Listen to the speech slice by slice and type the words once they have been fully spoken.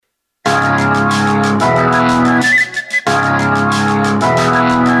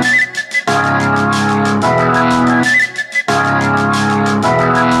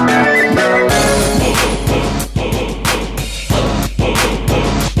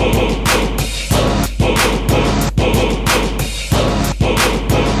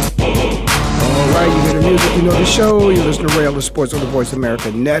the show. You listen to Ellis Sports on the Voice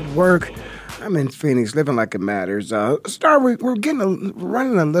America Network. I'm in Phoenix, living like it matters. We're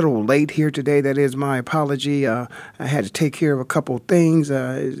running a little late here today. That is my apology. I had to take care of a couple things.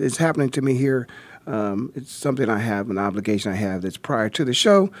 It's happening to me here. It's something I have, an obligation I have that's prior to the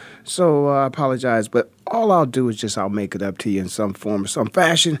show. So I apologize. But all I'll do is I'll make it up to you in some form or some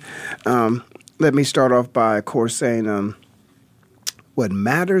fashion. Let me start off by, of course, saying what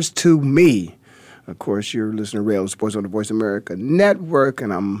matters to me. Of course, you're listening to Ellis Sports on the Voice America Network,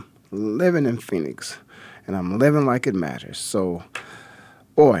 and I'm living in Phoenix, and I'm living like it matters. So,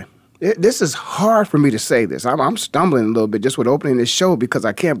 boy, this is hard for me to say this. I'm stumbling a little bit just with opening this show because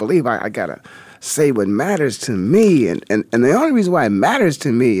I can't believe I got to say what matters to me. And the only reason why it matters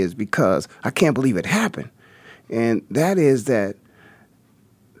to me is because I can't believe it happened. And that is that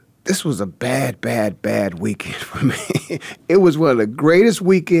this was a bad weekend for me. It was one of the greatest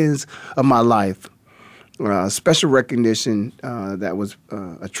weekends of my life. Special recognition that was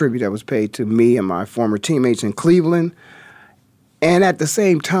a tribute that was paid to me and my former teammates in Cleveland. And at the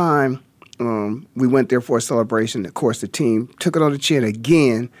same time, we went there for a celebration. Of course, the team took it on the chin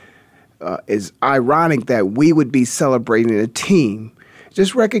again. It's ironic that we would be celebrating a team.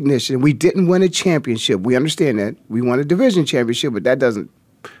 Just recognition. We didn't win a championship. We understand that. We won a division championship, but that doesn't,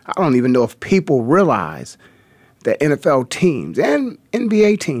 I don't even know if people realize that NFL teams and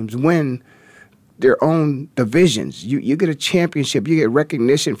NBA teams win their own divisions. You get a championship. You get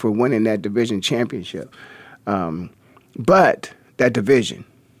recognition for winning that division championship. But that division.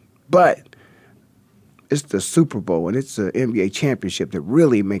 But it's the Super Bowl and it's the NBA championship that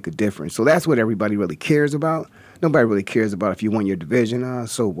really make a difference. So that's what everybody really cares about. Nobody really cares about if you won your division.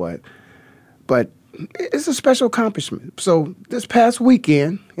 So what? But it's a special accomplishment. So this past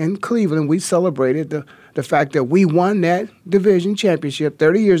weekend in Cleveland, we celebrated the fact that we won that division championship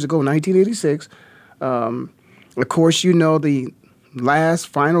 30 years ago, 1986. Of course, you know, the last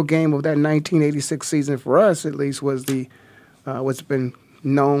final game of that 1986 season for us, at least, was the what's been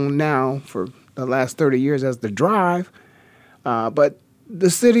known now for the last 30 years as the Drive. But the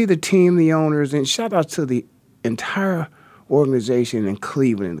city, the team, the owners, and shout out to the entire organization in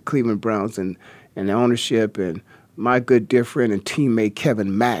Cleveland, the Cleveland Browns, and the ownership, and my good dear friend and teammate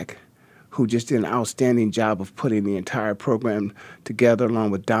Kevin Mack, who just did an outstanding job of putting the entire program together, along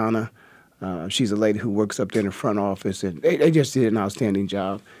with Donna. She's a lady who works up there in the front office, and they just did an outstanding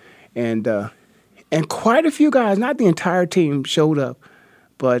job. And quite a few guys, not the entire team, showed up,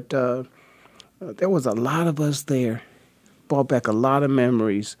 but there was a lot of us there. Brought back a lot of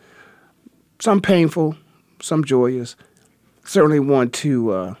memories, some painful, some joyous. Certainly want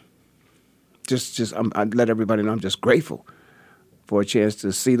to I let everybody know I'm just grateful for a chance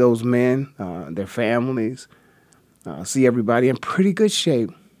to see those men, their families, see everybody in pretty good shape.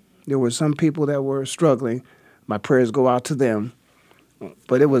 There were some people that were struggling. My prayers go out to them.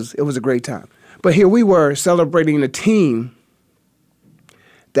 But it was a great time. But here we were celebrating a team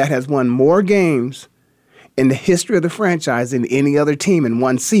that has won more games in the history of the franchise than any other team in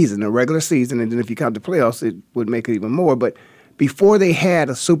one season, a regular season. And then if you count the playoffs, it would make it even more. But before they had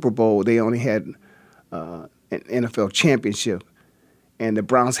a Super Bowl, they only had an NFL championship. And the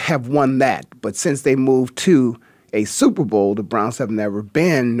Browns have won that. But since they moved to a Super Bowl, the Browns have never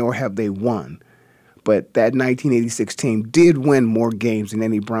been, nor have they won. But that 1986 team did win more games than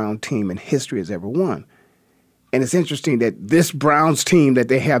any Brown team in history has ever won. And it's interesting that this Browns team that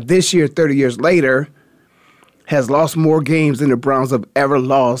they have this year, 30 years later, has lost more games than the Browns have ever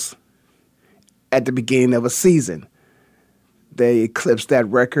lost at the beginning of a season. They eclipsed that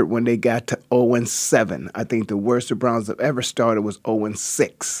record when they got to 0-7. I think the worst the Browns have ever started was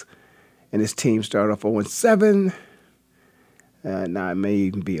 0-6. And this team started off 0-7. Now it may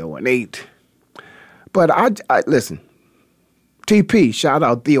even be 0-8. But I listen, TP, shout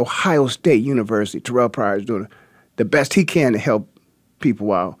out the Ohio State University. Terrell Pryor is doing the best he can to help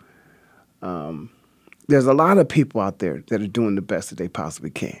people out. There's a lot of people out there that are doing the best that they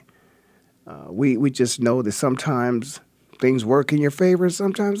possibly can. We just know that sometimes things work in your favor,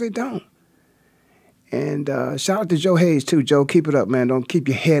 sometimes they don't. And shout out to Joe Hayes, too. Joe, keep it up, man. Don't keep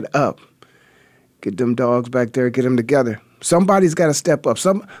your head up. Get them dogs back there, get them together. Somebody's got to step up.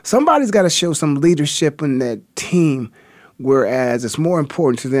 Somebody's got to show some leadership in that team, whereas it's more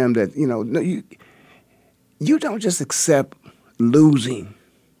important to them that, you don't just accept losing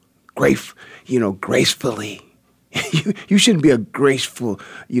gracefully. You shouldn't be a graceful,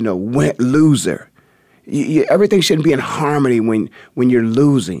 loser. Everything shouldn't be in harmony when you're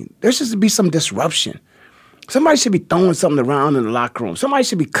losing. There should be some disruption. Somebody should be throwing something around in the locker room. Somebody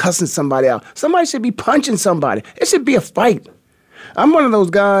should be cussing somebody out. Somebody should be punching somebody. It should be a fight. I'm one of those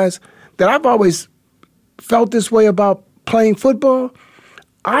guys that I've always felt this way about playing football,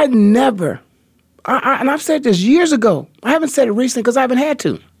 I never, and I've said this years ago. I haven't said it recently because I haven't had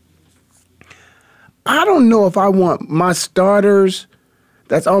to. I don't know if I want my starters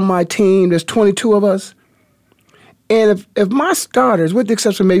that's on my team, there's 22 of us, and if my starters, with the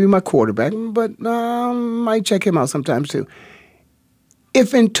exception of maybe my quarterback, but might check him out sometimes too,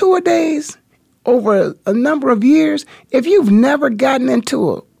 if in 2 days, over a number of years, if you've never gotten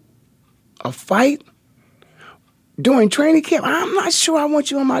into a fight during training camp, I'm not sure I want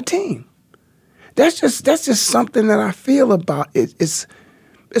you on my team. That's just something that I feel about it. It's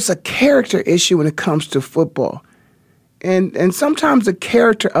a character issue when it comes to football. And sometimes the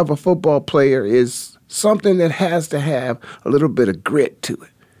character of a football player is something that has to have a little bit of grit to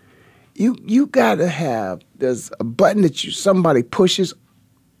it. You got to have, there's a button that somebody pushes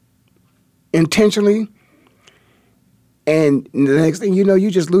intentionally, and the next thing you know, you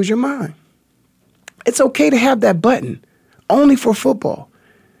just lose your mind. It's okay to have that button, only for football.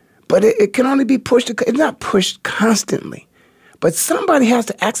 But it can only be pushed, it's not pushed constantly. But somebody has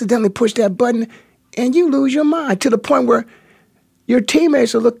to accidentally push that button, and you lose your mind to the point where your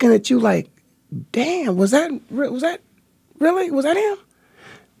teammates are looking at you like, damn, was that really? Was that him?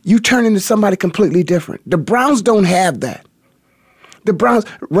 You turn into somebody completely different. The Browns don't have that. The Browns,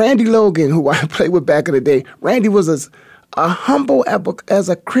 Randy Logan, who I played with back in the day, Randy was as humble as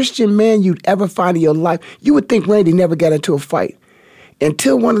a Christian man you'd ever find in your life. You would think Randy never got into a fight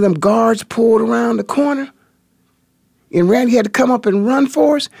until one of them guards pulled around the corner and Randy had to come up and run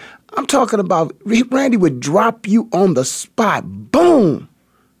for us. I'm talking about Randy would drop you on the spot. Boom!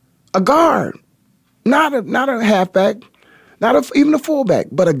 A guard. Not a halfback, even a fullback,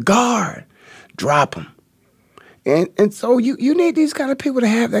 but a guard. Drop him. And so you need these kind of people to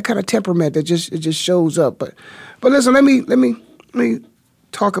have that kind of temperament that just shows up. But listen, let me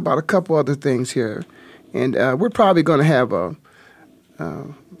talk about a couple other things here, and we're probably going to have got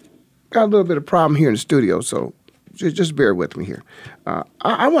a little bit of problem here in the studio, so just bear with me here.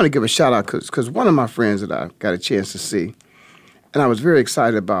 I want to give a shout out because one of my friends that I got a chance to see, and I was very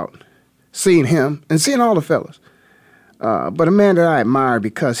excited about seeing him and seeing all the fellas. But a man that I admire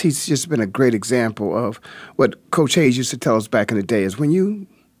because he's just been a great example of what Coach Hayes used to tell us back in the day is when you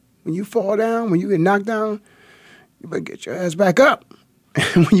fall down, when you get knocked down, you better get your ass back up.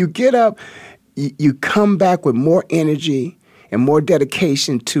 And when you get up, you come back with more energy and more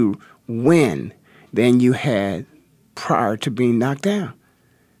dedication to win than you had prior to being knocked down.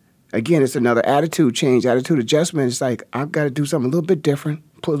 Again, it's another attitude change, attitude adjustment. It's like, I've got to do something a little bit different,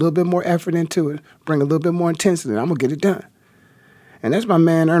 put a little bit more effort into it, bring a little bit more intensity, and I'm going to get it done. And that's my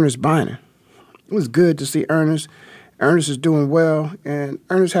man, Ernest Biner. It was good to see Ernest. Ernest is doing well, and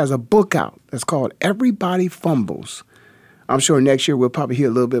Ernest has a book out that's called Everybody Fumbles. I'm sure next year we'll probably hear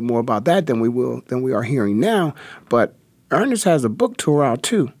a little bit more about that than we are hearing now. But Ernest has a book tour out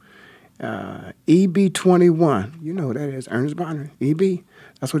too. EB21. You know who that is, Ernest Biner. EB.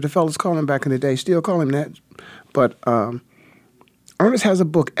 That's what the fellas called him back in the day. Still call him that. But Ernest has a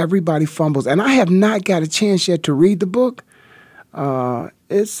book, Everybody Fumbles, and I have not got a chance yet to read the book.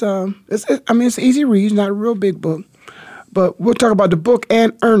 It's an easy read. It's not a real big book. But we'll talk about the book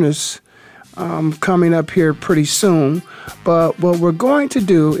and Ernest coming up here pretty soon. But what we're going to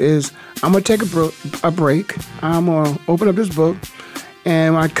do is I'm going to take a break. I'm going to open up this book.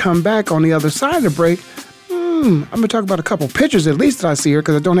 And when I come back on the other side of the break, I'm going to talk about a couple pictures at least that I see here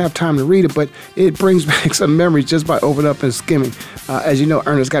because I don't have time to read it, but it brings back some memories just by opening up and skimming. As you know,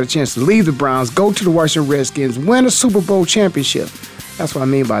 Ernest got a chance to leave the Browns, go to the Washington Redskins, win a Super Bowl championship. That's what I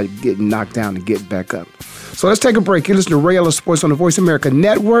mean by getting knocked down and getting back up. So let's take a break. You listen to Ray Ellis Sports on the Voice America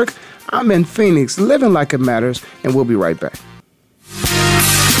Network. I'm in Phoenix, living like it matters, and we'll be right back.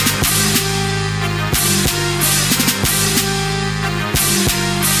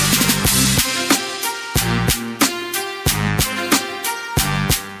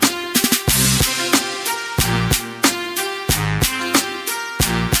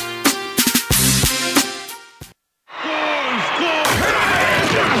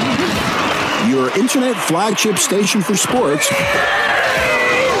 Internet flagship station for sports.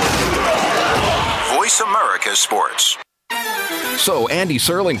 Voice America Sports. So Andy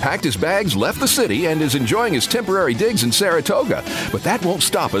Serling packed his bags, left the city, and is enjoying his temporary digs in Saratoga. But that won't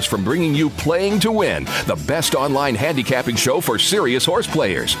stop us from bringing you Playing to Win, the best online handicapping show for serious horse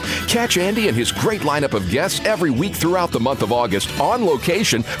players. Catch Andy and his great lineup of guests every week throughout the month of August on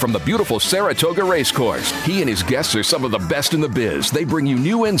location from the beautiful Saratoga Racecourse. He and his guests are some of the best in the biz. They bring you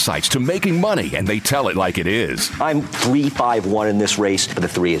new insights to making money, and they tell it like it is. I'm 3-5-1 in this race, but the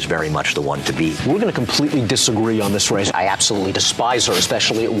 3 is very much the one to beat. We're going to completely disagree on this race. I absolutely despise despise her,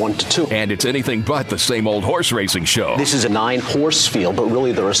 especially at 1 to 2. And it's anything but the same old horse racing show. This is a 9-horse field, but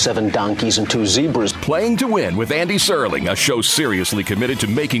really there are 7 donkeys and 2 zebras. Playing to Win with Andy Serling, a show seriously committed to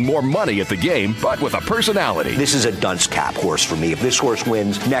making more money at the game, but with a personality. This is a dunce cap horse for me. If this horse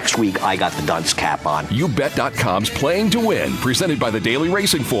wins, next week I got the dunce cap on. YouBet.com's Playing to Win, presented by the Daily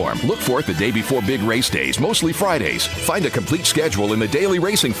Racing Form. Look for it the day before big race days, mostly Fridays. Find a complete schedule in the Daily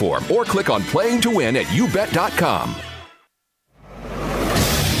Racing Form or click on Playing to Win at YouBet.com.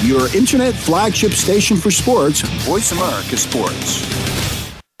 Your internet flagship station for sports, Voice America Sports.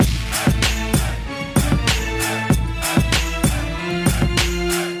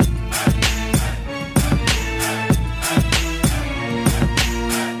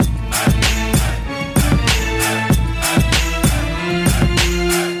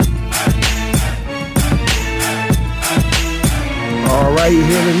 All right, you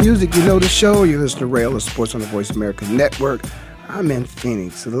hear the music, you know the show. You listen to Ray Ellis Sports on the Voice America Network. I'm in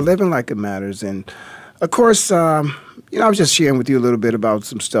Phoenix, living like it matters. And, of course, I was just sharing with you a little bit about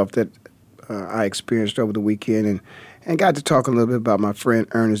some stuff that I experienced over the weekend and got to talk a little bit about my friend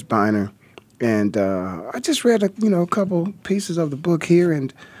Ernest Biner. And I just read, a couple pieces of the book here,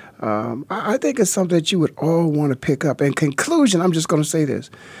 and I think it's something that you would all want to pick up. In conclusion, I'm just going to say this.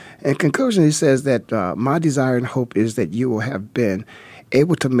 In conclusion, he says that my desire and hope is that you will have been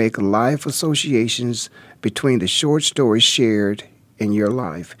able to make life associations between the short stories shared in your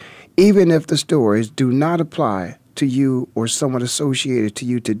life. Even if the stories do not apply to you or someone associated to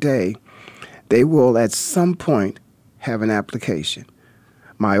you today, they will at some point have an application.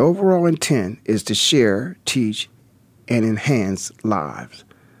 My overall intent is to share, teach, and enhance lives.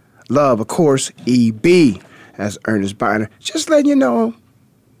 Love, of course, E.B., as Ernest Biner. Just letting you know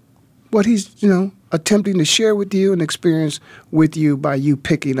what he's, attempting to share with you and experience with you by you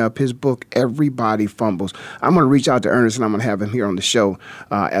picking up his book, Everybody Fumbles. I'm going to reach out to Ernest, and I'm going to have him here on the show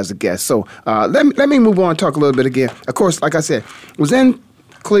as a guest. So let me move on and talk a little bit again. Of course, like I said, was in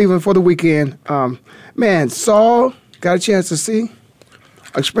Cleveland for the weekend. Saul got a chance to see,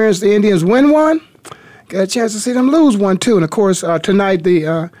 experienced the Indians win one, got a chance to see them lose one, too. And, of course, tonight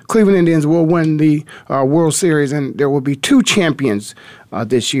the Cleveland Indians will win the World Series, and there will be 2 champions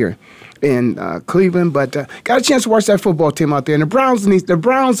this year in Cleveland. But got a chance to watch that football team out there. And the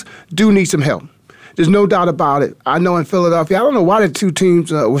Browns do need some help. There's no doubt about it. I know in Philadelphia, I don't know why the 2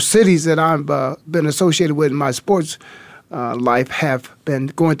 teams or cities that I've been associated with in my sports life have been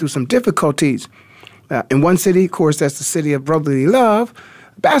going through some difficulties. In one city, of course, that's the city of brotherly love.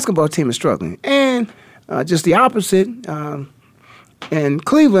 The basketball team is struggling. And just the opposite, in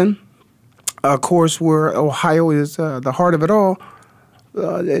Cleveland, of course, where Ohio is the heart of it all,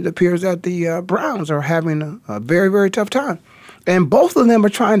 it appears that the Browns are having a very, very tough time. And both of them are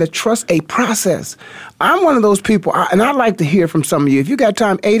trying to trust a process. I'm one of those people, and I'd like to hear from some of you. If you got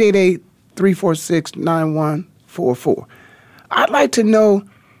time, 888-346-9144. I'd like to know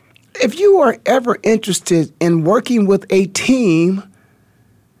if you are ever interested in working with a team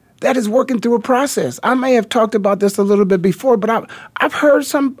that is working through a process. I may have talked about this a little bit before, but I've heard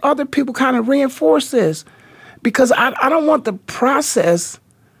some other people kind of reinforce this because I don't want the process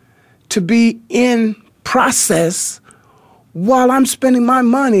to be in process while I'm spending my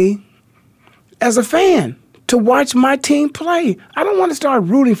money as a fan to watch my team play. I don't want to start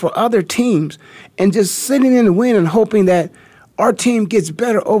rooting for other teams and just sitting in the wind and hoping that our team gets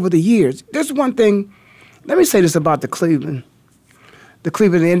better over the years. There's one thing, let me say this about the Cleveland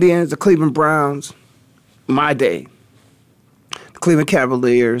Indians, the Cleveland Browns, my day, the Cleveland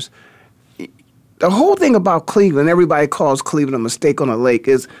Cavaliers. The whole thing about Cleveland, everybody calls Cleveland a mistake on a lake,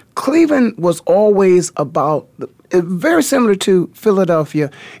 is Cleveland was always about, very similar to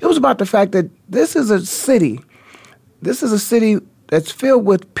Philadelphia, it was about the fact that this is a city that's filled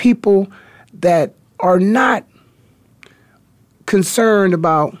with people that are not concerned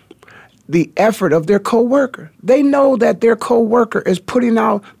about the effort of their coworker. They know that their coworker is putting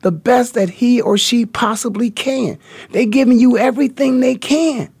out the best that he or she possibly can. They're giving you everything they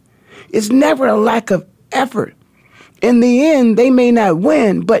can. It's never a lack of effort. In the end, they may not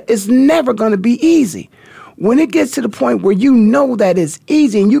win, but it's never going to be easy. When it gets to the point where you know that it's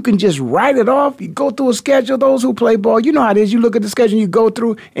easy and you can just write it off, you go through a schedule, those who play ball, you know how it is. You look at the schedule, you go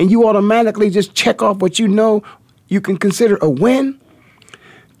through, and you automatically just check off what you know you can consider a win.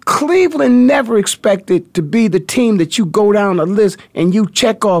 Cleveland never expected to be the team that you go down a list and you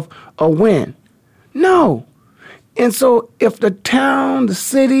check off a win. No. And so if the town, the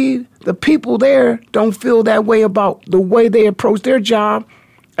city, the people there don't feel that way about the way they approach their job,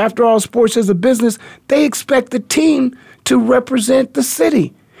 after all, sports is a business, they expect the team to represent the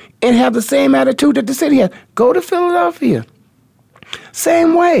city and have the same attitude that the city has. Go to Philadelphia.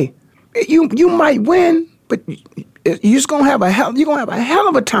 Same way. You might win, but you're just gonna have a hell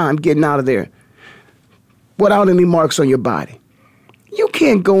of a time getting out of there without any marks on your body. You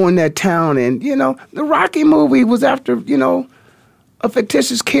can't go in that town and, the Rocky movie was after, a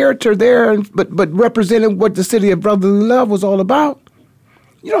fictitious character there, but representing what the city of brotherly love was all about.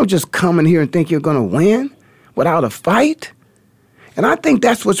 You don't just come in here and think you're gonna win without a fight. And I think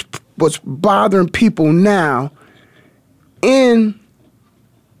that's what's bothering people now in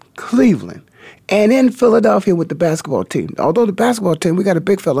Cleveland and in Philadelphia with the basketball team. Although the basketball team, we got a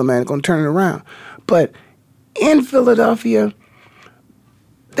big fella, man, going to turn it around. But in Philadelphia,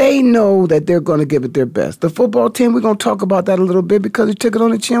 they know that they're going to give it their best. The football team, we're going to talk about that a little bit because he took it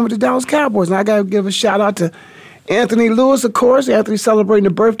on the chin with the Dallas Cowboys. And I got to give a shout out to Anthony Lewis, of course. Anthony's celebrating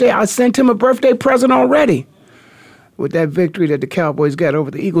a birthday. I sent him a birthday present already with that victory that the Cowboys got over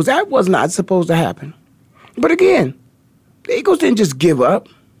the Eagles. That was not supposed to happen. But again, the Eagles didn't just give up.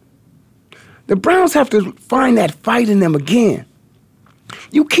 The Browns have to find that fight in them again.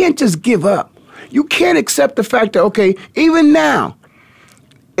 You can't just give up. You can't accept the fact that, okay, even now,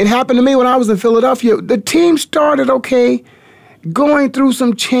 it happened to me when I was in Philadelphia. The team started, going through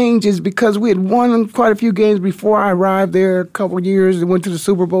some changes because we had won quite a few games before I arrived there, a couple of years, and went to the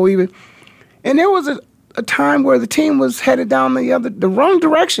Super Bowl even. And there was a time where the team was headed down the wrong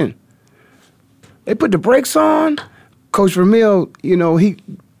direction. They put the brakes on. Coach Vermeil, he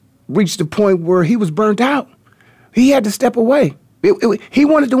reached a point where he was burnt out. He had to step away. He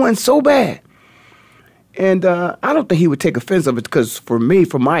wanted to win so bad. And I don't think he would take offense of it because for me,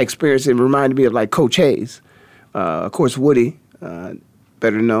 from my experience, it reminded me of like Coach Hayes. Of course, Woody,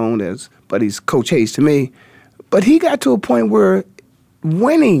 better known as, but he's Coach Hayes to me. But he got to a point where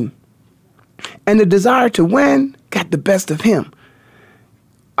winning and the desire to win got the best of him.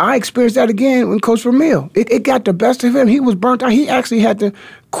 I experienced that again when Coach Vermeil. It got the best of him. He was burnt out. He actually had to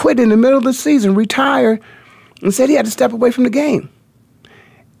quit in the middle of the season, retire, and said he had to step away from the game.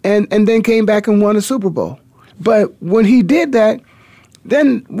 And then came back and won a Super Bowl. But when he did that,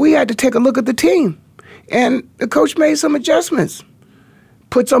 then we had to take a look at the team. And the coach made some adjustments.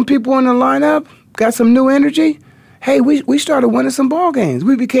 Put some people in the lineup, got some new energy. Hey, we started winning some ball games.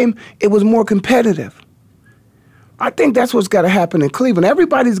 It was more competitive. I think that's what's got to happen in Cleveland.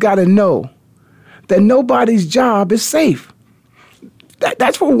 Everybody's got to know that nobody's job is safe.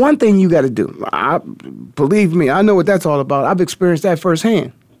 That's for one thing you got to do. Believe me, I know what that's all about. I've experienced that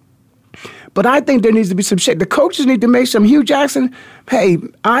firsthand. But I think there needs to be some shit. The coaches need to make some. Hugh Jackson, hey,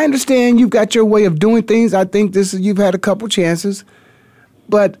 I understand you've got your way of doing things. I think you've had a couple chances.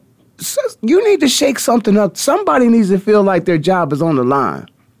 But you need to shake something up. Somebody needs to feel like their job is on the line.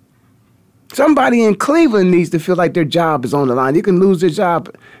 Somebody in Cleveland needs to feel like their job is on the line. You can lose their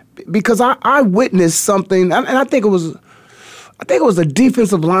job because I witnessed something, and I think it was a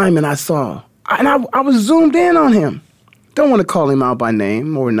defensive lineman I saw, and I was zoomed in on him. Don't want to call him out by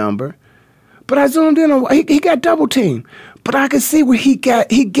name or number, but I zoomed in on he got double teamed, but I could see where he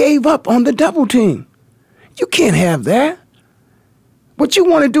gave up on the double team. You can't have that. What you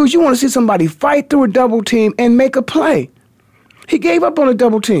want to do is you want to see somebody fight through a double team and make a play. He gave up on a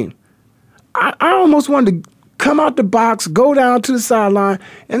double team. I almost wanted to come out the box, go down to the sideline,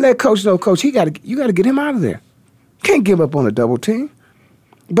 and let coach know, Coach, you got to get him out of there. Can't give up on a double team.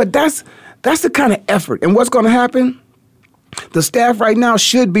 But that's the kind of effort. And what's going to happen? The staff right now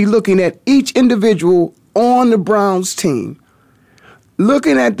should be looking at each individual on the Browns team,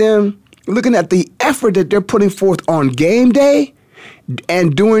 looking at them, looking at the effort that they're putting forth on game day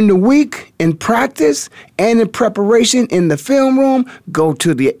and during the week in practice and in preparation in the film room. Go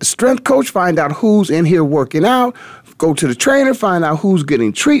to the strength coach, find out who's in here working out. Go to the trainer, find out who's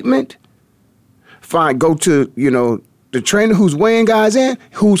getting treatment. Go to, the trainer who's weighing guys in,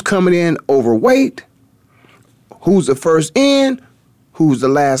 who's coming in overweight, who's the first in, who's the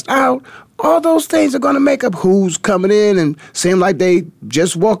last out. All those things are going to make up who's coming in and seem like they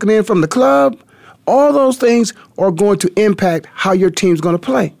just walking in from the club. All those things are going to impact how your team's going to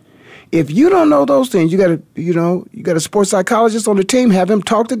play. If you don't know those things, you got a sports psychologist on the team, have him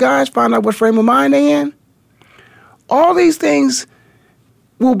talk to guys, find out what frame of mind they're in. All these things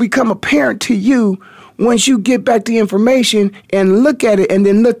will become apparent to you once you get back the information and look at it and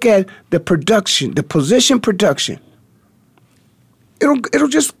then look at the production, the position production. It'll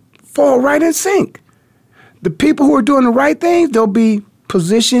just fall right in sync. The people who are doing the right things, they'll be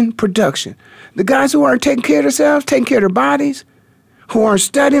position production. The guys who aren't taking care of themselves, taking care of their bodies, who aren't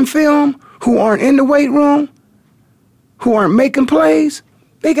studying film, who aren't in the weight room, who aren't making plays,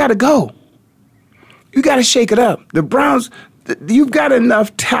 they got to go. You got to shake it up. The Browns, you've got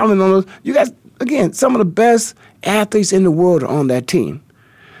enough talent on those. You got again, some of the best athletes in the world are on that team.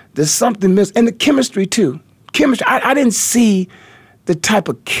 There's something missing. And the chemistry, too. Chemistry. I didn't see the type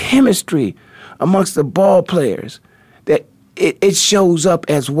of chemistry amongst the ball players that it shows up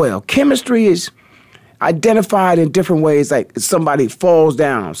as well. Chemistry is identified in different ways, like if somebody falls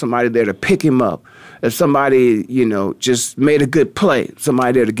down, somebody there to pick him up. If somebody, just made a good play,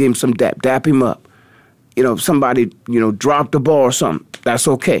 somebody there to give him some dap him up. If somebody, dropped the ball or something, that's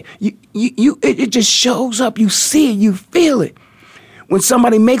okay. It just shows up. You see it, you feel it. When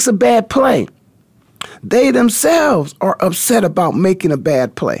somebody makes a bad play, they themselves are upset about making a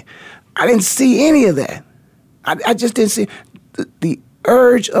bad play. I didn't see any of that. I just didn't see the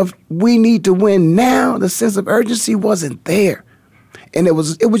urge of we need to win now. The sense of urgency wasn't there. And it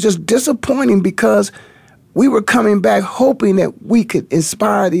was just disappointing because we were coming back hoping that we could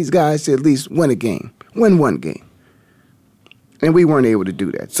inspire these guys to at least win one game. And we weren't able to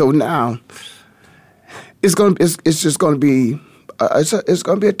do that. So now it's just going to be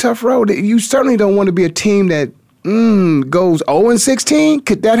a tough road. You certainly don't want to be a team that goes 0-16.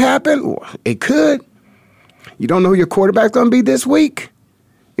 Could that happen? It could. You don't know who your quarterback's going to be this week.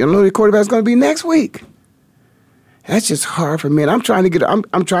 You don't know who your quarterback's going to be next week. That's just hard for me. And I'm trying to get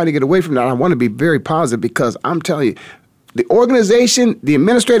away from that. I want to be very positive because I'm telling you, the organization, the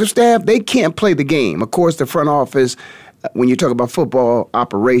administrative staff, they can't play the game. Of course, the front office, when you talk about football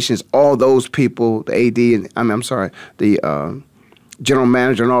operations, all those people, the AD, the general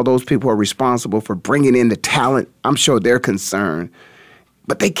manager and all those people are responsible for bringing in the talent. I'm sure they're concerned,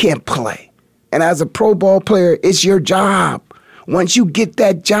 but they can't play. And as a pro ball player, it's your job. Once you get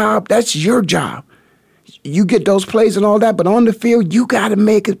that job, that's your job. You get those plays and all that, but on the field, you got to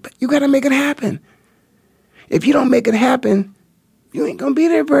make it. You got to make it happen. If you don't make it happen, you ain't going to be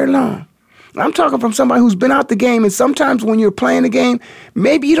there very long. I'm talking from somebody who's been out the game, and sometimes when you're playing the game,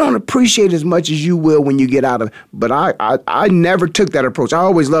 maybe you don't appreciate as much as you will when you get out of it. But I never took that approach. I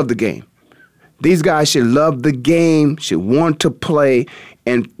always loved the game. These guys should love the game, should want to play,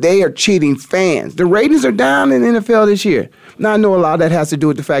 and they are cheating fans. The ratings are down in the NFL this year. Now, I know a lot of that has to do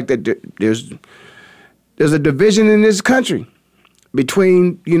with the fact that there's a division in this country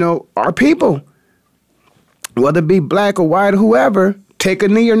between, our people. Whether it be black or white or whoever, take a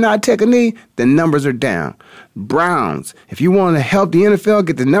knee or not take a knee, the numbers are down. Browns, if you want to help the NFL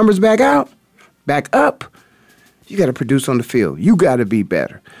get the numbers back up, you got to produce on the field. You got to be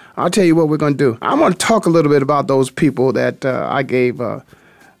better. I'll tell you what we're going to do. I want to talk a little bit about those people that I gave them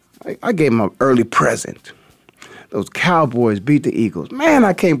an early present. Those Cowboys beat the Eagles. Man,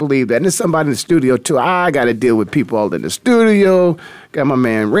 I can't believe that. And there's somebody in the studio, too. I got to deal with people all in the studio. Got my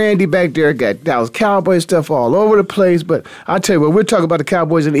man Randy back there. Got Dallas Cowboys stuff all over the place. But I'll tell you what, we'll talk about the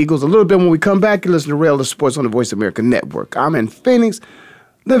Cowboys and the Eagles a little bit when we come back and listen to Rail to Sports on the Voice America Network. I'm in Phoenix,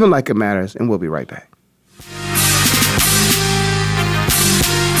 living like it matters, and we'll be right back.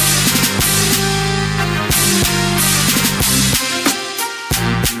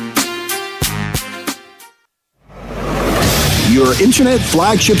 Your internet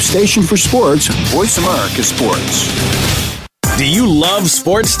flagship station for sports, Voice America Sports. Do you love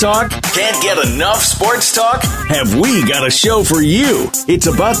sports talk? Can't get enough sports talk? Have we got a show for you? It's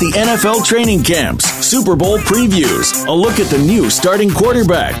about the NFL training camps, Super Bowl previews, a look at the new starting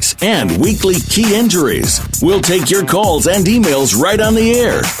quarterbacks, and weekly key injuries. We'll take your calls and emails right on the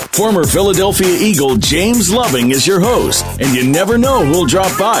air. Former Philadelphia Eagle James Loving is your host, and you never know who'll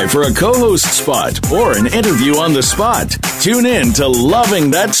drop by for a co-host spot or an interview on the spot. Tune in to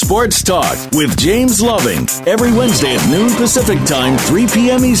Loving That Sports Talk with James Loving every Wednesday at noon Pacific Time, 3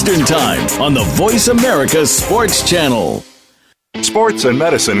 p.m. Eastern Time on the Voice America Sports Channel. Sports and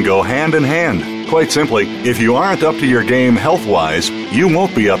medicine go hand in hand. Quite simply, if you aren't up to your game health-wise, you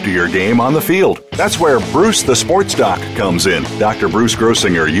won't be up to your game on the field. That's where Bruce the Sports Doc comes in. Dr. Bruce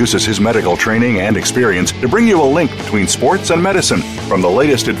Grossinger uses his medical training and experience to bring you a link between sports and medicine, from the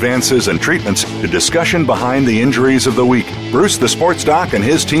latest advances and treatments to discussion behind the injuries of the week. Bruce the Sports Doc and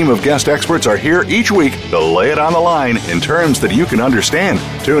his team of guest experts are here each week to lay it on the line in terms that you can understand.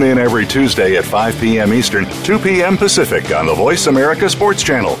 Tune in every Tuesday at 5 p.m. Eastern, 2 p.m. Pacific on the Voice America Sports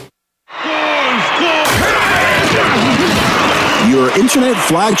Channel. Your internet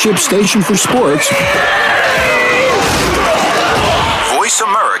flagship station for sports, Voice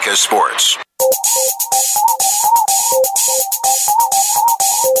America Sports.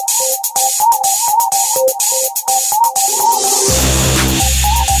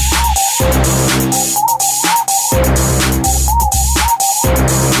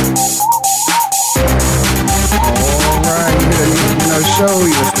 Show. You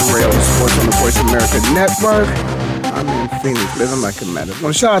listen to Rail to Sports on the Voice America Network. I'm in in Phoenix, living like it matters. I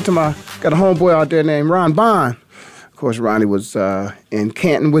want to shout out to got a homeboy out there named Ron Bond. Of course, Ronnie was in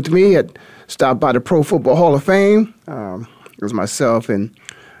Canton with me, stopped by the Pro Football Hall of Fame. It was myself and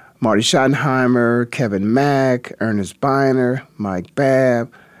Marty Schottenheimer, Kevin Mack, Ernest Biner, Mike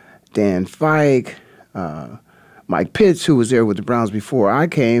Babb, Dan Fike, Mike Pitts, who was there with the Browns before I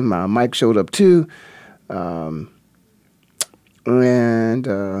came. Mike showed up too. And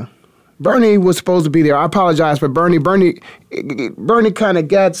Bernie was supposed to be there. I apologize for Bernie. Bernie kind of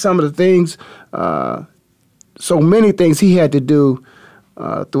got some of the things, so many things he had to do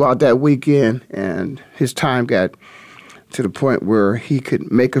throughout that weekend, and his time got to the point where he could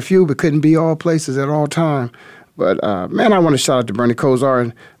make a few but couldn't be all places at all time. But, man, I want to shout out to Bernie Kosar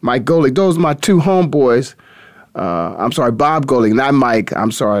and Mike Golick. Those are my two homeboys. I'm sorry, Bob Golick, not Mike.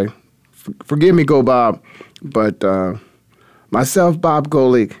 I'm sorry. Forgive me, Go Bob. But myself, Bob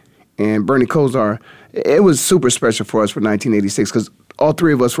Golick, and Bernie Kosar, it was super special for us for 1986 because all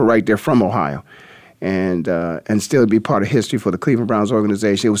three of us were right there from Ohio. And still be part of history for the Cleveland Browns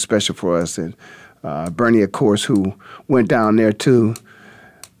organization. It was special for us. And Bernie, of course, who went down there to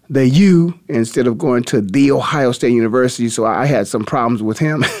the U instead of going to the Ohio State University. So I had some problems with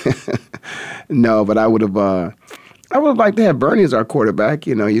him. No, but I would have liked to have Bernie as our quarterback.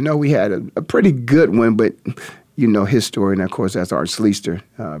 You know, we had a pretty good one, but you know his story, and of course that's Art Sleester.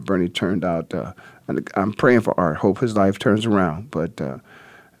 Bernie turned out. I'm praying for Art. Hope his life turns around. But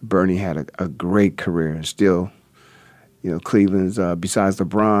Bernie had a great career, and still, you know, Cleveland's besides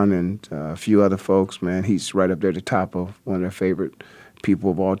LeBron and a few other folks, man, he's right up there at the top of one of their favorite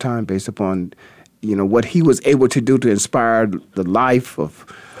people of all time, based upon, you know, what he was able to do to inspire the life of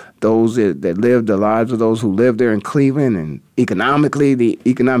those that lived, the lives of those who live there in Cleveland, and economically, the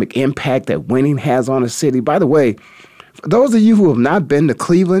economic impact that winning has on a city. By the way, for those of you who have not been to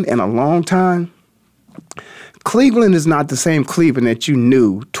Cleveland in a long time, Cleveland is not the same Cleveland that you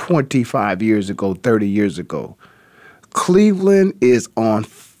knew 25 years ago, 30 years ago. Cleveland is on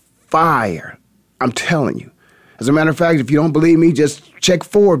fire. I'm telling you. As a matter of fact, if you don't believe me, just check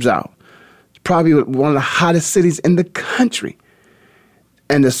Forbes out. It's probably one of the hottest cities in the country.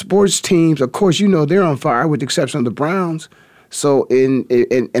 And the sports teams, of course, you know they're on fire with the exception of the Browns. So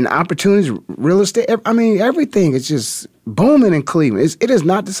in opportunities, real estate, I mean, everything is just booming in Cleveland. It is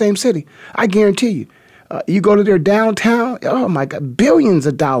not the same city. I guarantee you. You go to their downtown, oh, my God, billions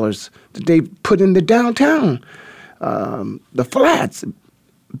of dollars that they put in the downtown. The flats,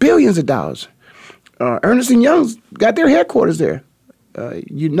 billions of dollars. Ernest & Young's got their headquarters there.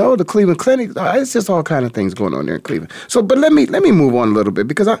 You know, the Cleveland Clinic, it's just all kind of things going on there in Cleveland. So, but let me move on a little bit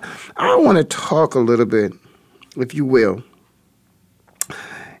because I want to talk a little bit, if you will.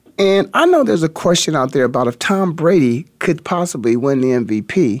 And I know there's a question out there about if Tom Brady could possibly win the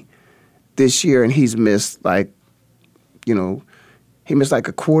MVP this year, and he's missed like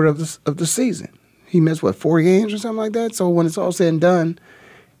a quarter of the season. He missed, 4 games or something like that? So when it's all said and done,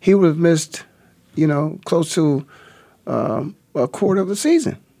 he would have missed, close to a quarter of the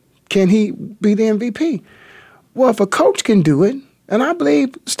season. Can he be the MVP? Well, if a coach can do it, and I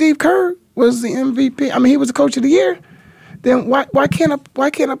believe Steve Kerr was the MVP, I mean, he was the coach of the year, then why can't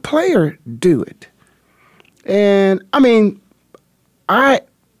a player do it? And, I mean,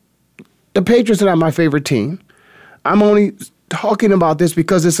 the Patriots are not my favorite team. I'm only talking about this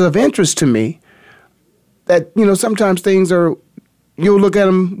because it's of interest to me that, sometimes things are, you'll look at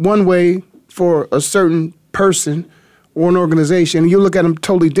them one way for a certain person or an organization, and you look at them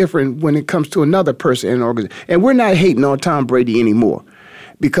totally different when it comes to another person in an organization. And we're not hating on Tom Brady anymore,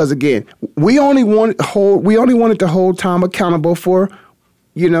 because again, we only wanted to hold Tom accountable for,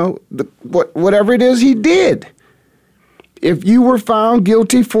 whatever it is he did. If you were found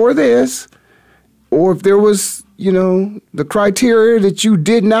guilty for this, or if there was, the criteria that you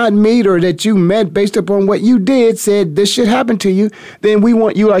did not meet or that you met based upon what you did, said this should happen to you, then we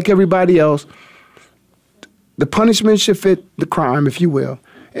want you, like everybody else, the punishment should fit the crime, if you will.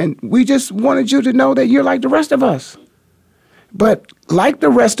 And we just wanted you to know that you're like the rest of us. But like the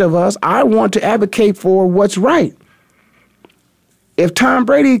rest of us, I want to advocate for what's right. If Tom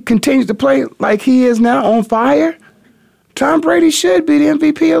Brady continues to play like he is now, on fire, Tom Brady should be the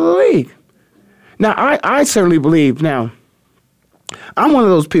MVP of the league. Now, I certainly believe, now, I'm one of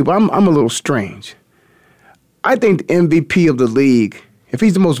those people, I'm a little strange. I think the MVP of the league, if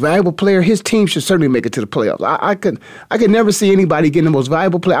he's the most valuable player, his team should certainly make it to the playoffs. I could never see anybody getting the most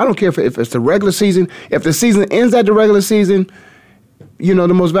valuable player. I don't care if it's the regular season. If the season ends at the regular season, the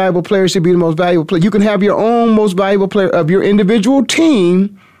most valuable player should be the most valuable player. You can have your own most valuable player of your individual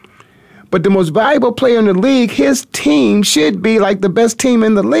team, but the most valuable player in the league, his team should be like the best team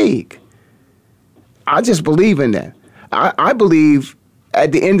in the league. I just believe in that. I believe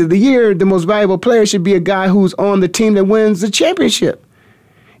at the end of the year, the most valuable player should be a guy who's on the team that wins the championship.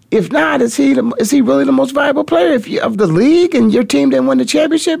 If not, is he really the most valuable player of the league and your team didn't win the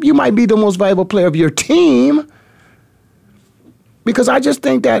championship? You might be the most valuable player of your team, because I just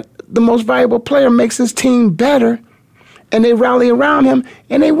think that the most valuable player makes his team better, and they rally around him,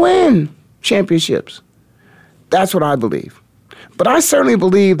 and they win championships. That's what I believe. But I certainly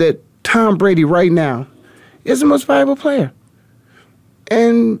believe that Tom Brady right now is the most valuable player.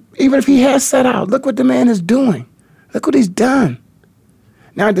 And even if he has set out, look what the man is doing. Look what he's done.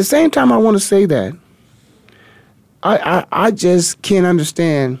 Now, at the same time, I want to say that I just can't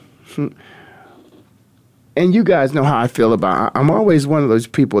understand, and you guys know how I feel about it. I'm always one of those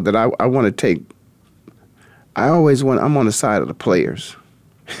people that I want to take, I'm on the side of the players.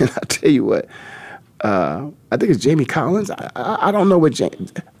 And I'll tell you what, I think it's Jamie Collins. I don't know what I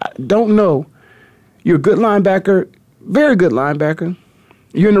don't know. You're a good linebacker, very good linebacker.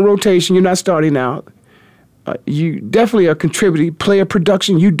 You're in the rotation. You're not starting out. You definitely are contributing, player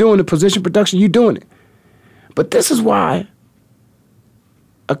production. You doing the position production. You doing it. But this is why,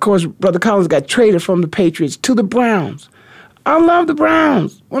 of course, Brother Collins got traded from the Patriots to the Browns. I love the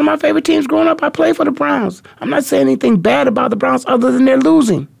Browns. One of my favorite teams growing up, I played for the Browns. I'm not saying anything bad about the Browns other than they're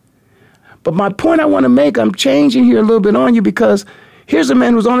losing. But my point I want to make, I'm changing here a little bit on you, because here's a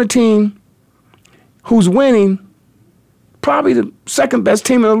man who's on a team who's winning, probably the second best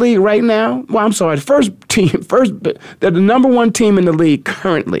team in the league right now. Well, I'm sorry, they're the number one team in the league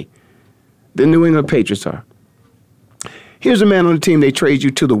currently. The New England Patriots are. Here's a man on the team, they trade you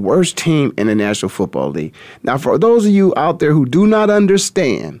to the worst team in the National Football League. Now, for those of you out there who do not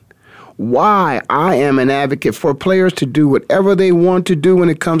understand why I am an advocate for players to do whatever they want to do when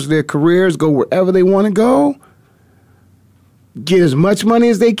it comes to their careers, go wherever they want to go, get as much money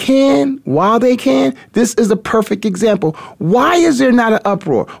as they can while they can, this is a perfect example. Why is there not an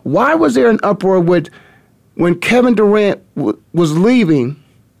uproar? Why was there an uproar when Kevin Durant was leaving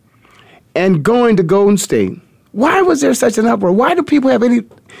and going to Golden State? Why was there such an uproar? Why do people have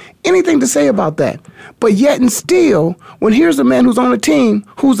anything to say about that? But yet and still, when here's a man who's on a team,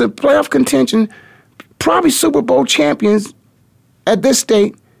 who's in playoff contention, probably Super Bowl champions at this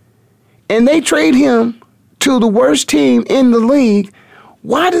state, and they trade him to the worst team in the league,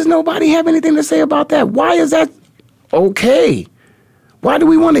 why does nobody have anything to say about that? Why is that okay? Why do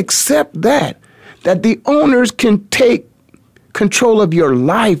we want to accept that the owners can take control of your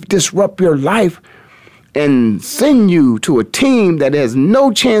life, disrupt your life, and send you to a team that has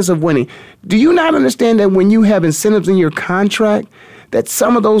no chance of winning? Do you not understand that when you have incentives in your contract, that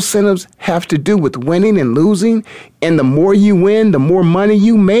some of those incentives have to do with winning and losing? And the more you win, the more money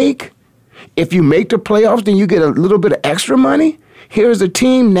you make. If you make the playoffs, then you get a little bit of extra money. Here's a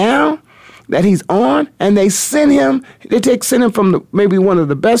team now that he's on, and they send him from maybe one of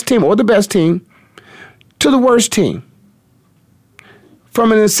the best team or the best team to the worst team.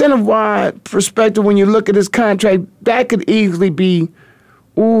 From an incentive-wide perspective, when you look at his contract, that could easily be,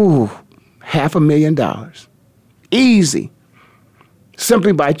 $500,000. Easy.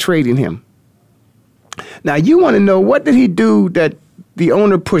 Simply by trading him. Now, you want to know, what did he do that the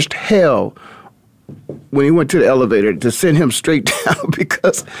owner pushed hell when he went to the elevator to send him straight down?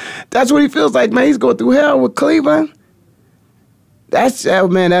 Because that's what he feels like, man. He's going through hell with Cleveland. That's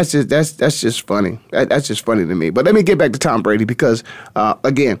just funny. That's just funny to me. But let me get back to Tom Brady, because,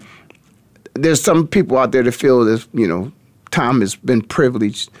 again, there's some people out there that feel that, Tom has been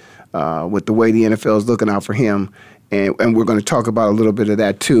privileged with the way the NFL is looking out for him. And we're going to talk about a little bit of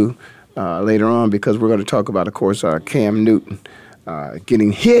that, too, later on, because we're going to talk about, of course, Cam Newton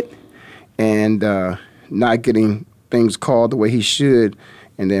getting hit and not getting things called the way he should.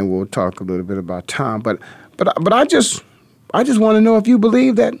 And then we'll talk a little bit about Tom. But I just want to know if you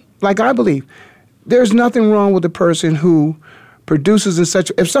believe that, like I believe, there's nothing wrong with a person who produces in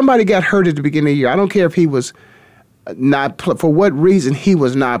such. If somebody got hurt at the beginning of the year, I don't care if he was not for what reason he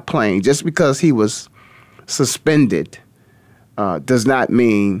was not playing. Just because he was suspended does not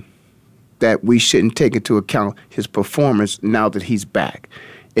mean that we shouldn't take into account his performance now that he's back.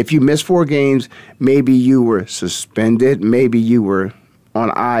 If you missed 4 games, maybe you were suspended, maybe you were on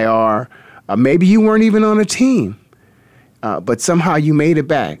IR, maybe you weren't even on a team. But somehow you made it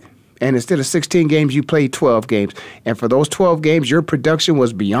back. And instead of 16 games, you played 12 games. And for those 12 games, your production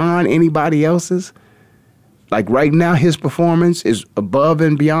was beyond anybody else's. Like right now, his performance is above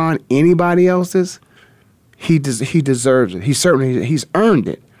and beyond anybody else's. He deserves it. He's earned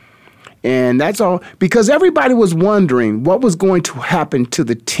it. And that's all. Because everybody was wondering what was going to happen to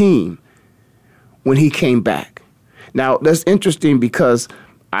the team when he came back. Now, that's interesting because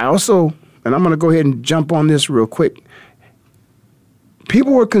I also, and I'm going to go ahead and jump on this real quick,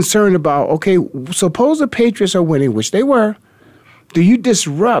 people were concerned about, okay, suppose the Patriots are winning, which they were. Do you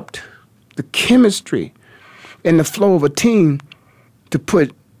disrupt the chemistry and the flow of a team to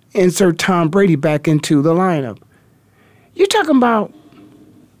insert Tom Brady back into the lineup? You're talking about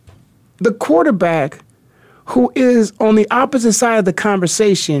the quarterback who is on the opposite side of the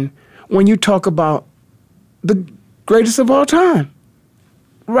conversation when you talk about the greatest of all time.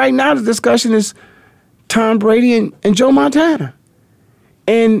 Right now, the discussion is Tom Brady and Joe Montana.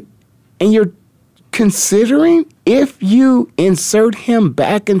 And you're considering if you insert him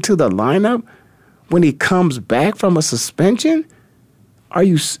back into the lineup when he comes back from a suspension? Are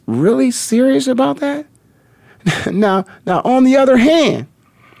you really serious about that? Now, on the other hand,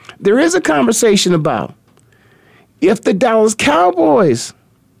 there is a conversation about if the Dallas Cowboys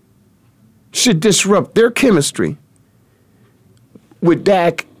should disrupt their chemistry with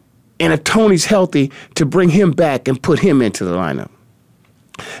Dak and if Tony's healthy to bring him back and put him into the lineup.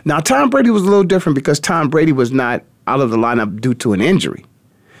 Now, Tom Brady was a little different because Tom Brady was not out of the lineup due to an injury.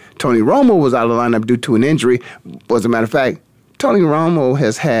 Tony Romo was out of the lineup due to an injury. As a matter of fact, Tony Romo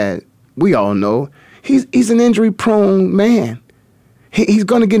has had, we all know, he's an injury-prone man. He's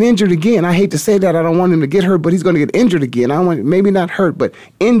going to get injured again. I hate to say that. I don't want him to get hurt, but he's going to get injured again. I want maybe not hurt, but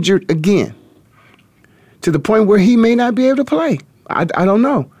injured again to the point where he may not be able to play. I don't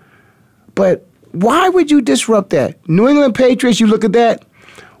know. But why would you disrupt that? New England Patriots, you look at that.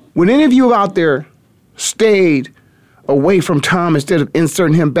 Would any of you out there stayed away from Tom instead of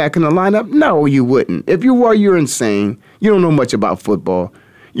inserting him back in the lineup? No, you wouldn't. If you were, you're insane. You don't know much about football.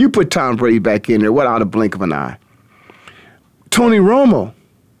 You put Tom Brady back in there without a blink of an eye. Tony Romo,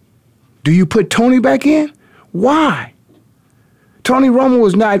 do you put Tony back in? Why? Tony Romo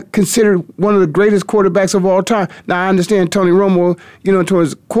was not considered one of the greatest quarterbacks of all time. Now, I understand Tony Romo, to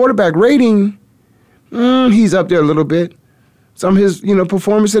his quarterback rating, he's up there a little bit. Some of his,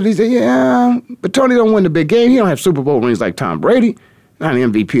 performances, he said, yeah, but Tony don't win the big game. He don't have Super Bowl rings like Tom Brady. Not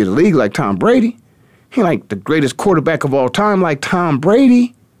an MVP of the league like Tom Brady. He ain't like the greatest quarterback of all time like Tom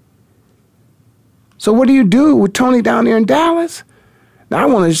Brady. So what do you do with Tony down there in Dallas? Now, I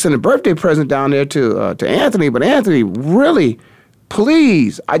want to send a birthday present down there to Anthony, but Anthony, really,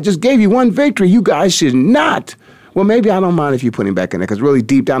 please, I just gave you one victory. You guys should not. Well, maybe I don't mind if you put him back in there, because really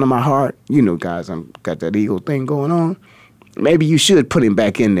deep down in my heart, guys, I've got that ego thing going on. Maybe you should put him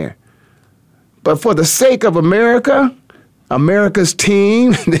back in there. But for the sake of America, America's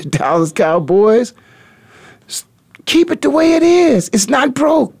team, the Dallas Cowboys, keep it the way it is. It's not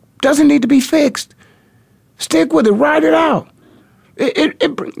broke. Doesn't need to be fixed. Stick with it. Ride it out.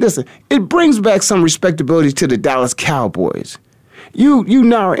 Listen, it brings back some respectability to the Dallas Cowboys. You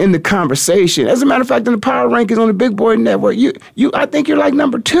now are in the conversation. As a matter of fact, in the power rankings on the Big Boy Network, I think you're like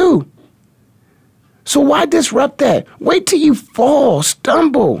number 2. So why disrupt that? Wait till you fall,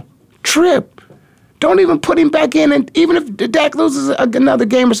 stumble, trip. Don't even put him back in. And even if Dak loses another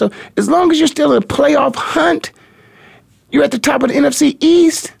game or so, as long as you're still in a playoff hunt, you're at the top of the NFC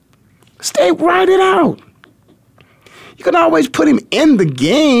East, ride it out. You can always put him in the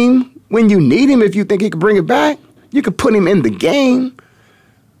game when you need him if you think he can bring it back. You can put him in the game.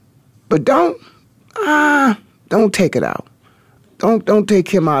 But don't take it out. Don't take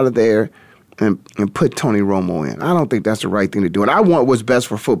him out of there and put Tony Romo in. I don't think that's the right thing to do. And I want what's best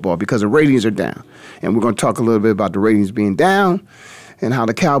for football because the ratings are down. And we're going to talk a little bit about the ratings being down and how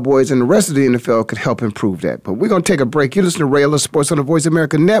the Cowboys and the rest of the NFL could help improve that. But we're going to take a break. You listen to Ray Ellis Sports on the Voice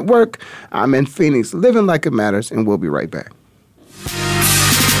America Network. I'm in Phoenix, living like it matters, and we'll be right back.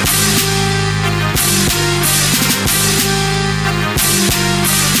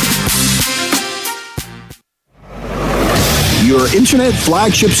 Your internet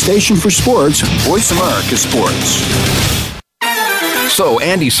flagship station for sports, Voice America Sports. So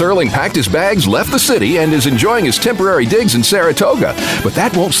Andy Serling packed his bags, left the city, and is enjoying his temporary digs in Saratoga. But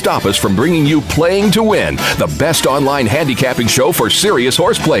that won't stop us from bringing you Playing to Win, the best online handicapping show for serious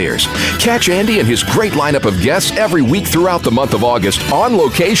horse players. Catch Andy and his great lineup of guests every week throughout the month of August on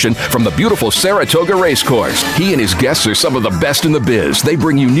location from the beautiful Saratoga Racecourse. He and his guests are some of the best in the biz. They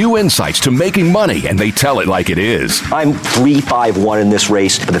bring you new insights to making money, and they tell it like it is. I'm 3-5-1 in this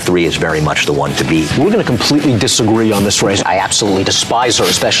race, but the 3 is very much the one to beat. We're going to completely disagree on this race. I absolutely despise her,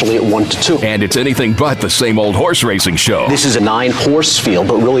 especially at 1-2. And it's anything but the same old horse racing show. This is a 9-horse field,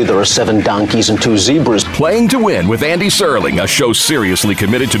 but really there are 7 donkeys and 2 zebras. Playing to Win with Andy Serling, a show seriously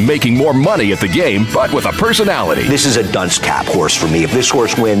committed to making more money at the game, but with a personality. This is a dunce cap horse for me. If this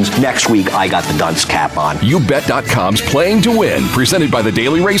horse wins, next week I got the dunce cap on. YouBet.com's Playing to Win, presented by the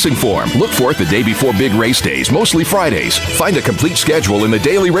Daily Racing Form. Look for it the day before big race days, mostly Fridays. Find a complete schedule in the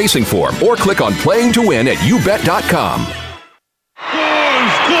Daily Racing Form or click on Playing to Win at YouBet.com.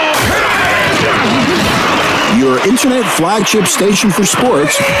 internet flagship station for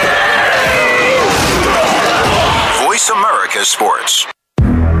sports. Voice America Sports.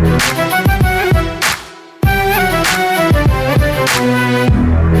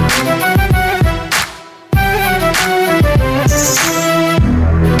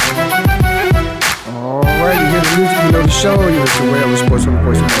 The show, you listen to Ellis Sports on the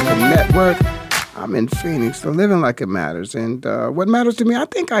Voice America Network. I'm in Phoenix, so living like it matters. And what matters to me, I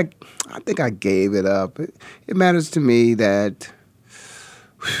think I gave it up. It matters to me that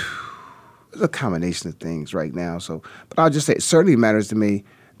there's a combination of things right now. So, but I'll just say it certainly matters to me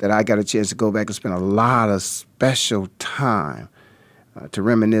that I got a chance to go back and spend a lot of special time to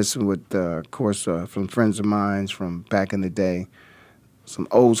reminisce with, of course, from friends of mine from back in the day, some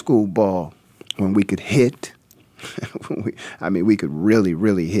old school ball when we could hit. We could really,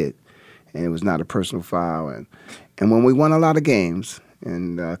 really hit, and it was not a personal foul. And when we won a lot of games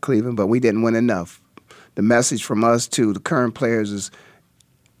in Cleveland, but we didn't win enough. The message from us to the current players is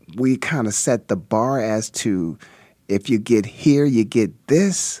we kind of set the bar as to if you get here, you get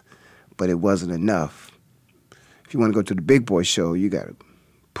this, but it wasn't enough. If you want to go to the big boy show, you got to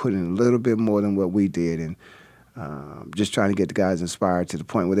put in a little bit more than what we did, and just trying to get the guys inspired to the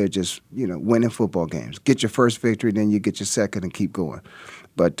point where they're just, winning football games. Get your first victory, then you get your second and keep going.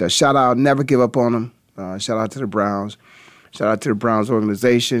 But shout out, never give up on them. Shout out to the Browns. Shout out to the Browns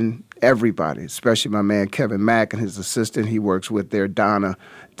organization, everybody, especially my man Kevin Mack and his assistant he works with there, Donna,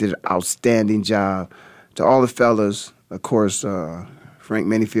 did an outstanding job. To all the fellas, of course, Frank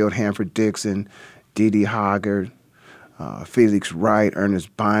Minifield, Hanford Dixon, Dee Hoggard, Felix Wright,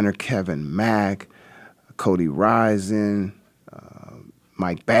 Ernest Biner, Kevin Mack, Cody Risen,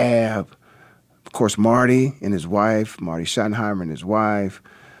 Mike Babb, of course, Marty and his wife, Marty Schottenheimer and his wife,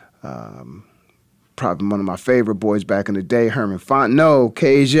 probably one of my favorite boys back in the day, Herman Fontenot,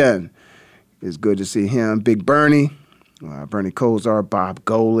 Cajun. It's good to see him. Big Bernie, Bernie Kosar, Bob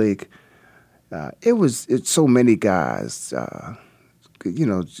Golick. It's so many guys. To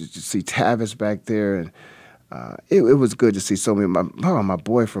see Tavis back there, and it was good to see so many. My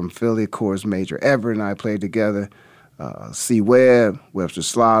boy from Philly, of course, Major Everett and I played together. C. Webb, Webster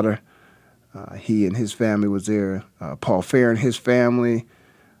Slaughter, he and his family was there. Paul Fair and his family.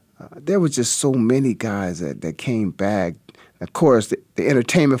 There was just so many guys that came back. Of course, the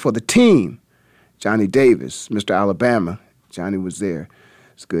entertainment for the team. Johnny Davis, Mr. Alabama. Johnny was there.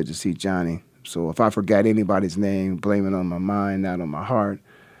 It's good to see Johnny. So if I forgot anybody's name, blame it on my mind, not on my heart.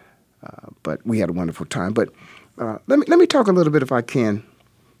 But we had a wonderful time. But let me talk a little bit, if I can.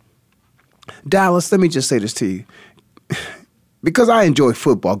 Dallas, let me just say this to you. Because I enjoy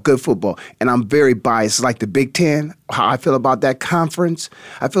football, good football, and I'm very biased, like the Big Ten, how I feel about that conference,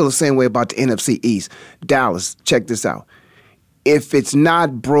 I feel the same way about the NFC East. Dallas, check this out. If it's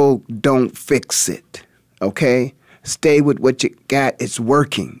not broke, don't fix it, okay? Stay with what you got. It's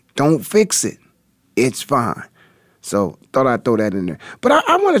working. Don't fix it. It's fine. So thought I'd throw that in there. But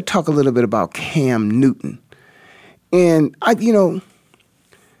I want to talk a little bit about Cam Newton. And,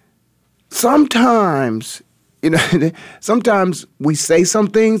 sometimes... sometimes we say some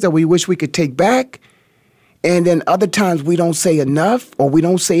things that we wish we could take back, and then other times we don't say enough or we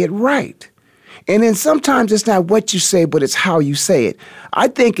don't say it right. And then sometimes it's not what you say, but it's how you say it. I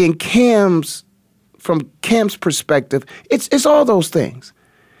think from Cam's perspective, it's all those things.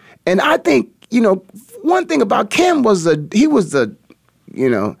 And I think, one thing about Cam was he was the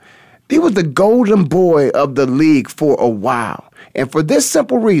golden boy of the league for a while. And for this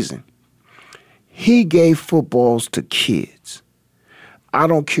simple reason, he gave footballs to kids. I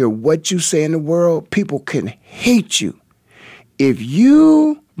don't care what you say in the world, people can hate you. If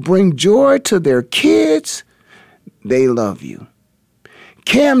you bring joy to their kids, they love you.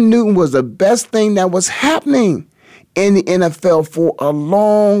 Cam Newton was the best thing that was happening in the NFL for a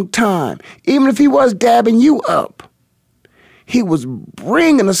long time. Even if he was dabbing you up, he was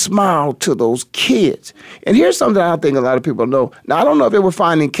bringing a smile to those kids. And here's something I think a lot of people know. Now, I don't know if they were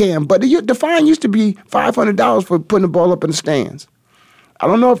fining Cam, but the fine used to be $500 for putting the ball up in the stands. I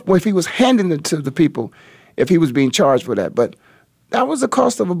don't know if he was handing it to the people, if he was being charged for that. But that was the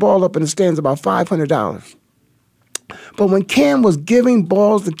cost of a ball up in the stands, about $500. But when Cam was giving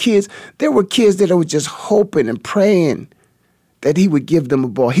balls to kids, there were kids that were just hoping and praying that he would give them a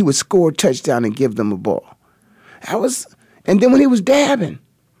ball. He would score a touchdown and give them a ball. And then when he was dabbing,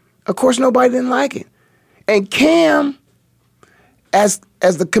 of course, nobody didn't like it. And Cam, as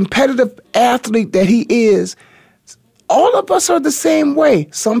the competitive athlete that he is, all of us are the same way.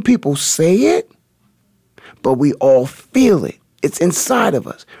 Some people say it, but we all feel it. It's inside of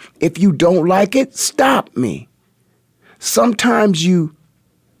us. If you don't like it, stop me. Sometimes you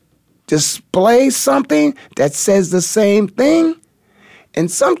display something that says the same thing. And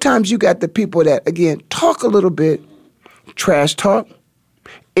sometimes you got the people that, again, talk a little bit, trash talk.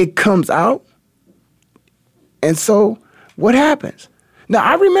 It comes out. And so what happens? Now,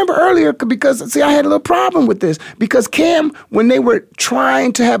 I remember earlier because, see, I had a little problem with this because Cam, when they were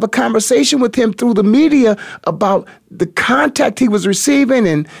trying to have a conversation with him through the media about the contact he was receiving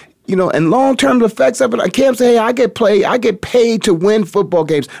and, you know, and long-term effects of it, Cam said, hey, I get paid to win football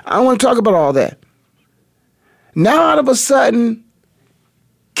games. I don't want to talk about all that. Now, out of a sudden,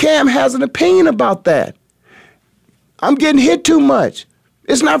 Cam has an opinion about that. I'm getting hit too much.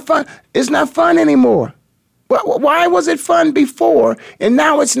 It's not fun. It's not fun anymore. Why was it fun before and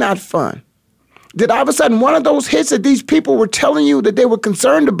now it's not fun? Did all of a sudden one of those hits that these people were telling you that they were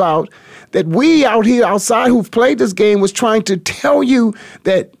concerned about, that we out here outside who've played this game was trying to tell you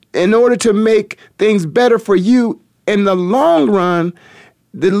that in order to make things better for you in the long run,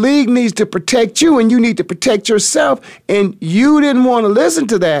 the league needs to protect you and you need to protect yourself, and you didn't want to listen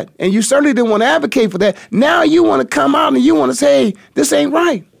to that and you certainly didn't want to advocate for that. Now you want to come out and you want to say, hey, this ain't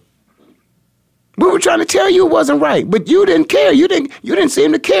right. We were trying to tell you it wasn't right, but you didn't care. You didn't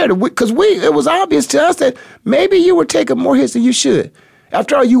seem to care because it was obvious to us that maybe you were taking more hits than you should.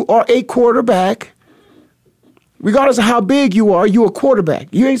 After all, you are a quarterback. Regardless of how big you are, you're a quarterback.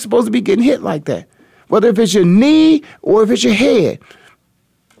 You ain't supposed to be getting hit like that, whether if it's your knee or if it's your head.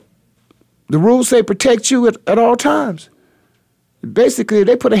 The rules say protect you at all times. Basically, if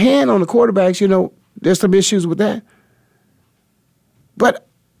they put a hand on the quarterbacks, you know, there's some issues with that. But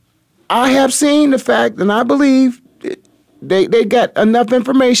I have seen the fact, and I believe they got enough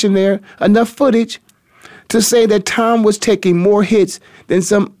information there, enough footage, to say that Tom was taking more hits than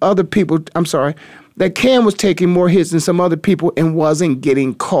some other people. I'm sorry, that Cam was taking more hits than some other people and wasn't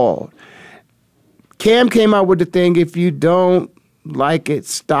getting called. Cam came out with the thing, if you don't like it,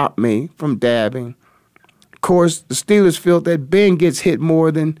 stop me from dabbing. Of course, the Steelers feel that Ben gets hit more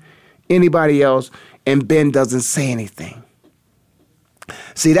than anybody else, and Ben doesn't say anything.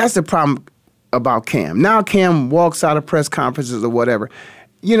 See, that's the problem about Cam. Now Cam walks out of press conferences or whatever.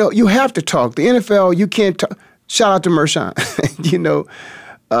 You know, you have to talk. The NFL, you can't talk. Shout out to Mershon. You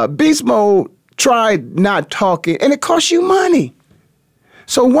know, Beast Mode tried not talking, and it costs you money.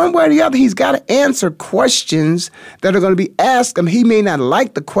 So one way or the other, he's got to answer questions that are going to be asked him. He may not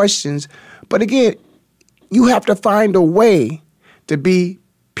like the questions, but again, you have to find a way to be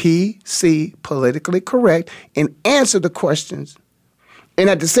PC, politically correct, and answer the questions. And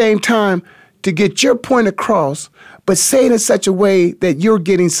at the same time, to get your point across, but say it in such a way that you're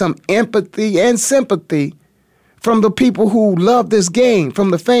getting some empathy and sympathy from the people who love this game, from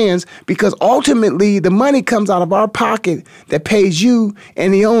the fans, because ultimately the money comes out of our pocket that pays you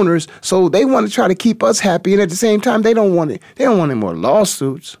and the owners. So they want to try to keep us happy, and at the same time, they don't want it. They don't want any more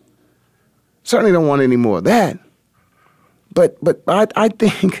lawsuits. Certainly don't want any more of that. But I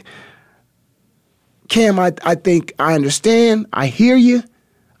think, Cam, I think I understand. I hear you.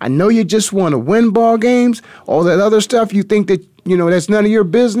 I know you just want to win ball games. All that other stuff, you think that, you know, that's none of your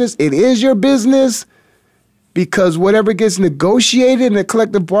business. It is your business, because whatever gets negotiated in a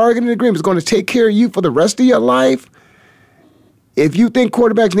collective bargaining agreement is going to take care of you for the rest of your life. If you think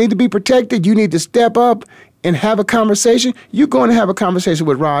quarterbacks need to be protected, you need to step up and have a conversation. You're going to have a conversation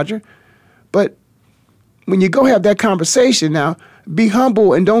with Roger. But when you go have that conversation now, be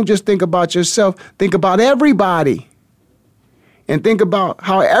humble and don't just think about yourself. Think about everybody. And think about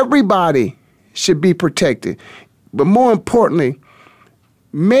how everybody should be protected. But more importantly,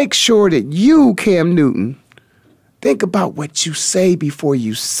 make sure that you, Cam Newton, think about what you say before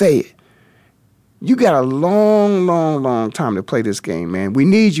you say it. You got a long, long, long time to play this game, man. We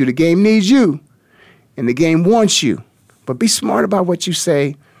need you. The game needs you. And the game wants you. But be smart about what you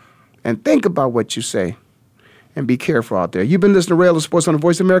say and think about what you say. And be careful out there. You've been listening to Ellis Sports on the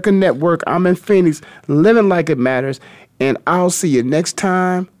Voice America Network. I'm in Phoenix, living like it matters. And I'll see you next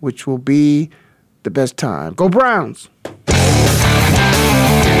time, which will be the best time. Go Browns!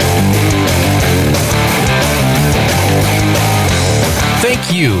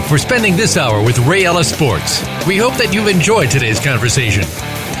 Thank you for spending this hour with Ray Ellis Sports. We hope that you've enjoyed today's conversation.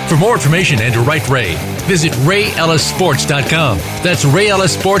 For more information and to write Ray, visit RayEllisSports.com. That's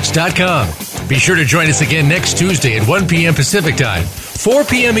RayEllisSports.com. Be sure to join us again next Tuesday at 1 p.m. Pacific Time, 4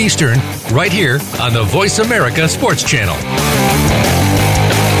 p.m. Eastern, right here on the Voice America Sports Channel.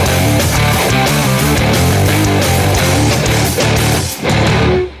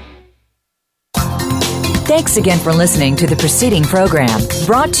 Thanks again for listening to the preceding program,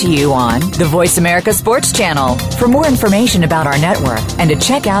 brought to you on the Voice America Sports Channel. For more information about our network and to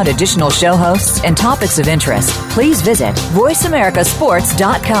check out additional show hosts and topics of interest, please visit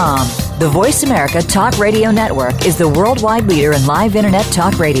voiceamericasports.com. The Voice America Talk Radio Network is the worldwide leader in live Internet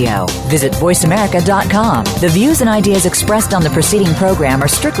talk radio. Visit voiceamerica.com. The views and ideas expressed on the preceding program are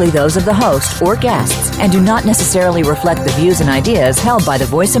strictly those of the host or guests and do not necessarily reflect the views and ideas held by the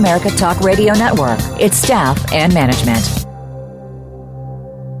Voice America Talk Radio Network, its staff, and management.